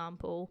Hairspray, for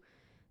example,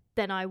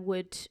 then I'm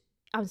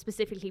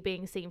specifically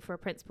being seen for a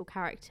principal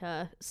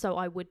character, so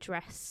I would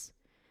dress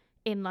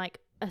in like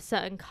a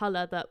certain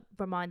colour that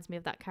reminds me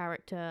of that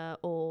character,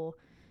 or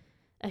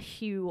a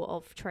hue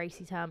of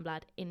Tracy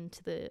Turnblad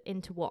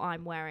into what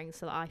I'm wearing,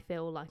 so that I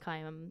feel like I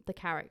am the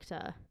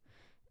character.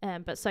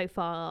 But so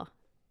far,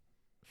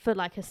 for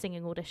like a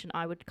singing audition,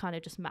 I would kind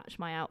of just match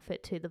my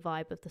outfit to the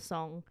vibe of the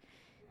song.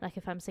 Like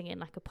if I'm singing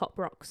like a pop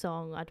rock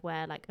song, I'd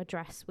wear like a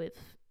dress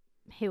with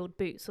heeled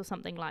boots or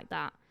something like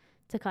that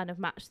to kind of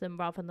match them,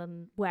 rather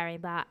than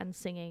wearing that and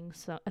singing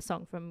a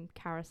song from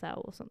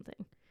Carousel or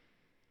something.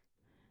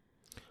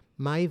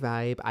 My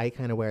vibe, I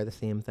kind of wear the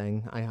same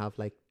thing. I have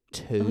like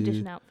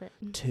Audition outfit.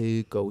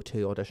 two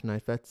go-to audition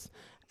outfits.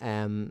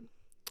 And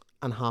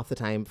half the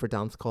time for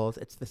dance calls,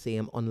 it's the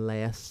same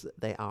unless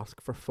they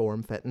ask for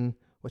form fitting,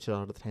 which a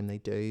lot of the time they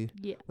do,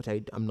 Yeah. which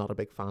I'm not a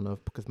big fan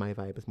of, because my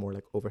vibe is more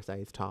like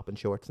oversized top and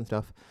shorts and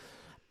stuff.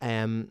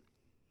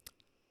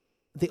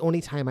 The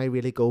only time I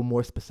really go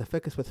more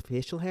specific is with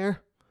facial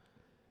hair.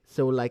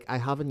 So like I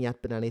haven't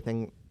yet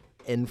been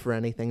in for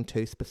anything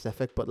too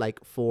specific, but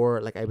like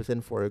I was in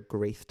for a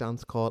Grease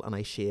dance call and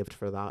I shaved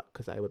for that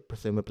because I would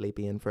presumably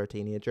be in for a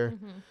teenager.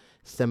 Mm-hmm.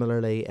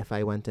 Similarly, if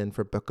I went in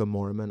for Book of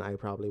Mormon, I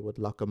probably would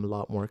look them a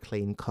lot more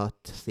clean cut.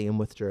 Same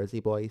with Jersey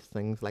Boys,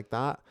 things like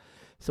that.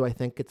 So I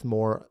think it's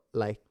more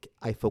like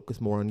I focus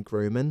more on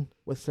grooming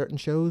with certain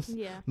shows.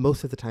 Yeah.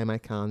 Most of the time I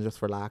can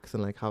just relax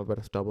and like have a bit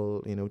of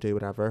stubble, do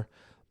whatever.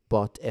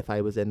 But if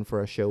I was in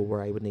for a show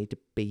where I would need to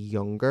be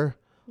younger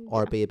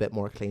or be a bit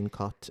more clean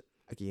cut,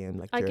 again,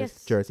 like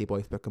Jersey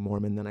Boys, Book of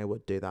Mormon, then I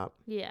would do that.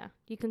 Yeah.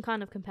 You can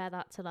kind of compare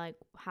that to like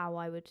how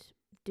I would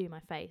do my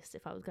face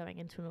if I was going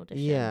into an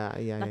audition. Yeah.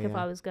 Like if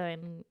I was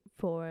going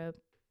for a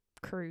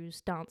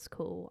cruise dance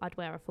call, I'd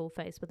wear a full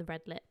face with a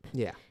red lip.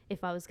 Yeah.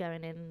 If I was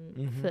going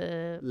in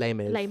for Les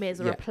Mis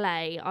or a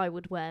play, I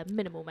would wear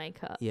minimal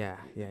makeup. Yeah.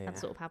 And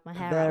sort of have my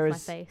hair out of my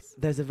face.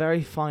 There's a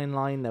very fine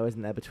line though,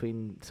 isn't there,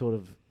 between sort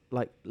of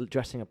like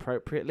dressing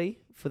appropriately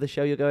for the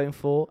show you're going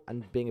for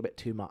and being a bit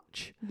too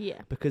much.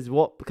 Yeah. Because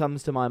what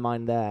comes to my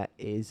mind there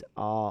is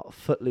our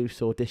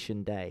Footloose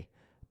audition day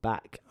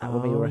back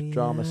when we were at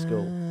drama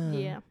school.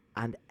 Yeah.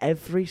 And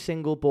every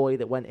single boy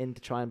that went in to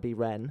try and be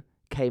Ren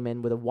came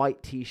in with a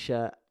white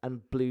t-shirt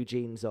and blue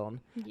jeans on.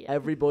 Yeah.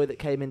 Every boy that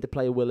came in to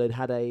play Willard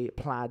had a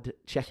plaid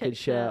checkered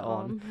shirt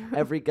on.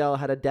 Every girl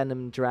had a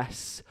denim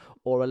dress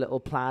or a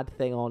little plaid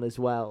thing on as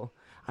well.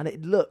 And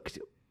it looked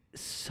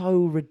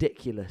so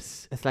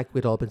ridiculous. It's like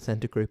we'd all been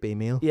sent a group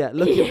email. Yeah,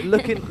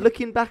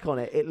 looking back on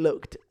it, it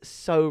looked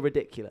so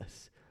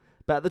ridiculous.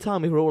 But at the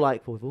time, we were all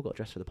like, well, we've all got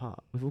dressed for the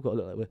part. We've all got to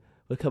look like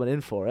we're coming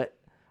in for it.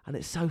 And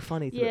it's so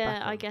funny to look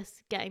back on. I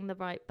guess getting the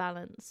right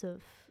balance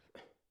of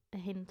a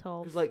hint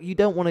of... Because like, you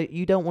don't want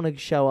to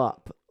show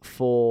up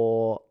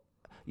for...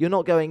 You're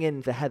not going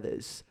in for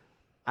Heathers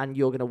and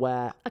you're going to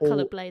wear... a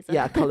coloured blazer.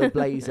 Yeah, a coloured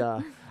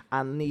blazer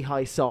and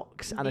knee-high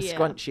socks and a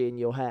scrunchie in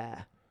your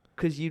hair.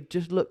 Because you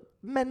just look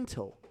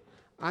mental.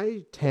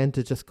 I tend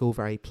to just go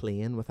very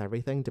plain with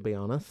everything, to be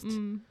honest.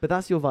 But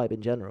that's your vibe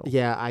in general.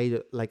 Yeah,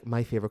 I like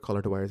my favourite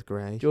colour to wear is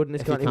grey. Jordan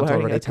is currently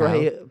wearing a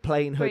grey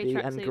plain hoodie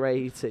and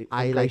grey suit.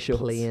 I like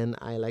plain,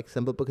 I like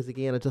simple, because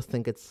again, I just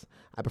think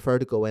I prefer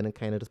to go in and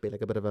kind of just be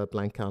like a bit of a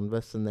blank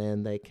canvas, and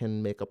then they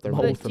can make up their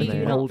mold from there. Do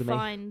you not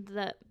find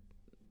that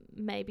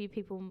maybe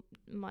people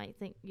might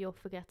think you're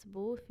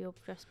forgettable if you're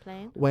dressed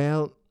plain?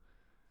 Well,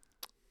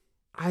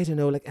 I don't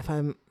know, like if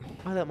I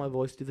let my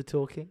voice do the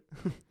talking.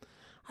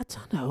 I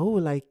don't know,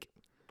 like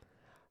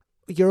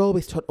you're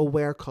always taught,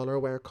 wear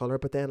colour,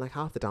 but then like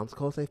half the dance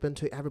calls I've been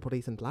to,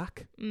 everybody's in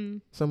black.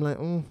 So I'm like,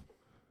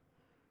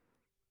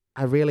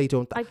 I really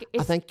don't. Like, I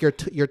it's, think you're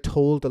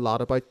told a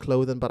lot about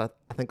clothing, but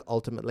I think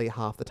ultimately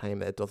half the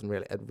time it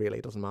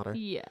really doesn't matter.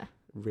 yeah.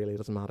 Really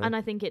doesn't matter. And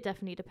I think it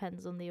definitely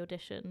depends on the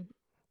audition.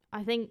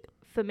 I think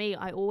for me,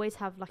 I always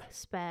have like a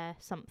spare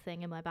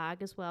something in my bag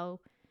as well.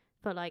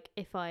 For like,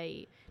 if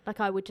I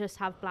would just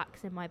have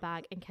blacks in my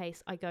bag in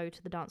case I go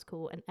to the dance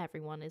call and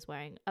everyone is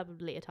wearing a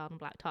leotard and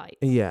black tights.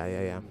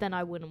 yeah. Then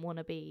I wouldn't want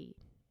to be,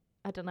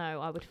 I don't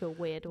know, I would feel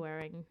weird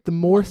wearing. The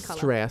more one colour.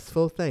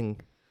 stressful thing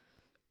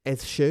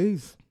is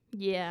shoes.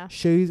 Yeah.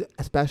 Shoes,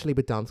 especially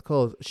with dance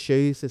calls,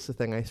 shoes is the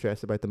thing I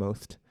stress about the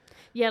most.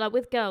 Yeah, like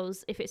with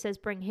girls, if it says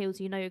bring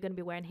heels, you know you're going to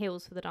be wearing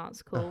heels for the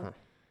dance call. Uh-huh.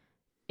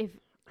 If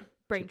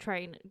bring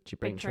train, Do you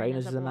bring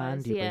trainers trainers as a man?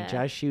 otherwise, Do you bring yeah.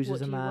 jazz shoes What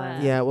as a do you man?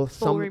 wear? Yeah, well,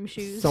 Ballroom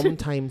shoes.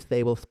 sometimes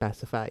they will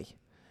specify,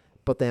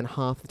 but then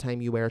half the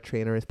time you wear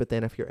trainers. But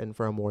then if you're in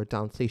for a more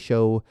dancey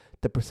show,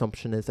 the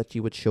presumption is that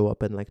you would show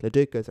up in like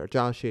Leducas or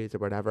jazz shoes or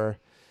whatever.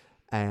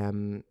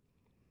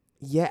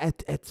 Yeah,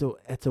 it's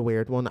a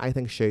weird one. I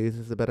think shoes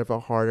is a bit of a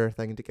harder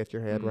thing to get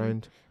your head Mhm.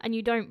 round. And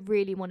you don't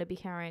really want to be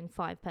carrying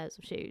 5 pairs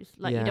of shoes.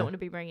 Like, you Yeah. don't want to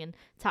be bringing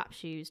tap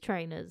shoes,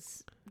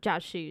 trainers,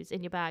 jazz shoes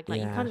in your bag.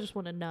 Like, you Yeah. kind of just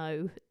want to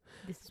know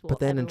this is what. But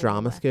then in everyone drama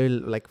will wear.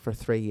 school, like for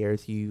 3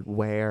 years, you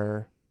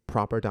wear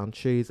proper dance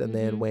shoes, and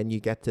then Mhm. when you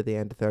get to the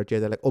end of third year,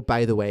 they're like, "Oh,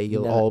 by the way,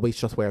 you'll No. always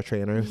just wear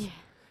trainers." Yeah,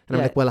 And I'm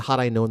Yeah. like, "Well, had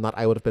I known that,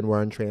 I would have been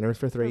wearing trainers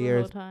for for 3 the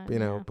years." whole time, You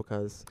know, yeah.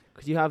 because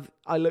Because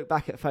I look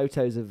back at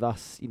photos of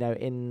us,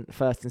 in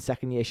first and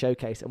second year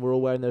showcase, and we're all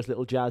wearing those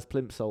little jazz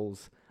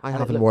plimsolls, I And it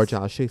haven't worn looks-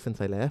 jazz shoes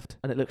since I left.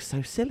 and it looks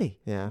so silly.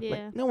 Yeah. Yeah.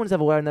 Like, no one's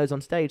ever wearing those on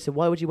stage, so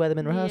why would you wear them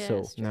in Yeah, rehearsal?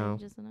 it's No.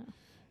 strange, isn't it?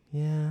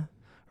 Yeah.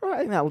 Right, I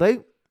think that'll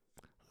do.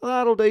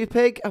 That'll do,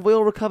 Pig. Have we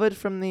all recovered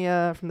from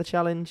the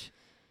challenge?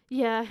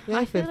 Yeah, Yeah,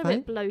 I I feel feel a fine.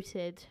 bit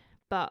bloated,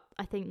 but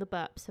I think the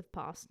burps have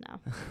passed now.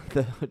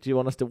 Do you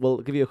want us to? We'll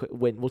give you a quick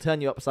win. We'll turn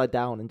you upside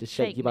down and just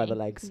shake you by me. the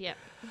legs. Yeah.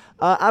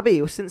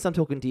 Abby, since I'm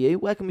talking to you,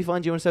 where can we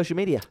find you on social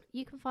media?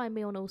 You can find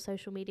me on all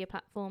social media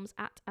platforms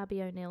at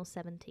Abby O'Neill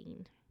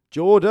 17.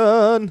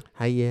 Jordan.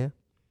 Hi, yeah.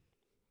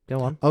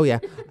 Go on. Oh, yeah.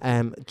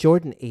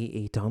 Jordan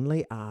E.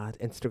 Donnelly at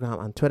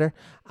Instagram and Twitter.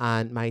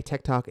 And my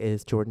TikTok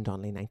is Jordan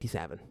Donnelly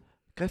 97.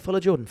 Go follow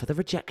Jordan for the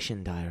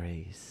Rejection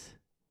Diaries.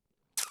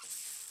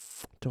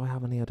 Do I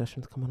have any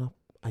auditions coming up?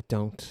 I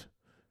don't.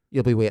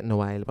 You'll be waiting a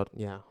while, but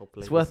yeah,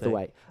 hopefully. It's we'll worth the see.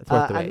 wait. It's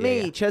worth the wait. And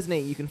me, yeah. Chesney,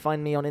 you can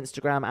find me on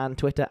Instagram and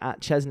Twitter at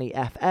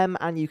ChesneyFM,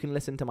 and you can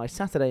listen to my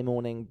Saturday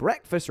morning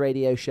breakfast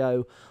radio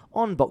show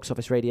on Box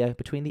Office Radio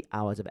between the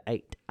hours of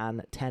 8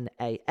 and 10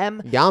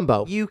 a.m.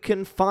 Yambo. You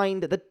can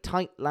find the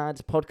Tight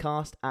Lads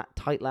podcast at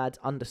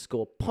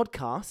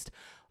tightlads_podcast.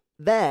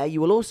 There you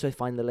will also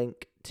find the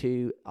link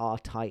to our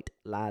Tight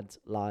Lads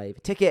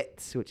live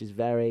tickets, which is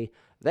very,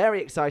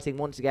 very exciting.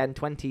 Once again,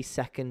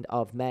 22nd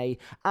of May.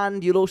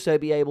 And you'll also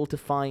be able to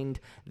find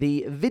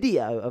the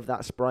video of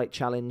that Sprite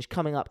challenge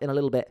coming up in a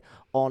little bit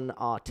on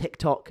our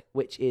TikTok,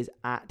 which is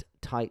at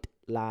Tight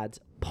Lads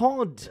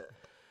Pod.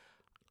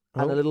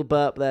 And a Oh. little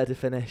burp there to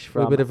finish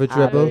from bit of a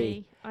dribble.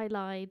 Abby. Sorry, I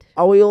lied.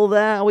 Are we all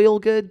there? Are we all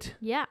good?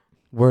 Yeah.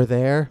 We're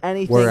there.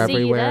 Anything? We're See you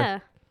everywhere.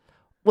 there.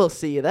 We'll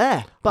see you there.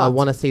 I But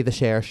want to see the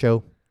Share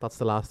show. That's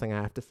the last thing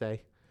I have to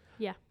say.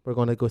 Yeah. We're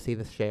going to go see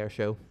the Share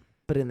show.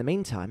 But in the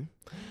meantime,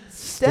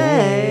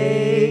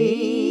 stay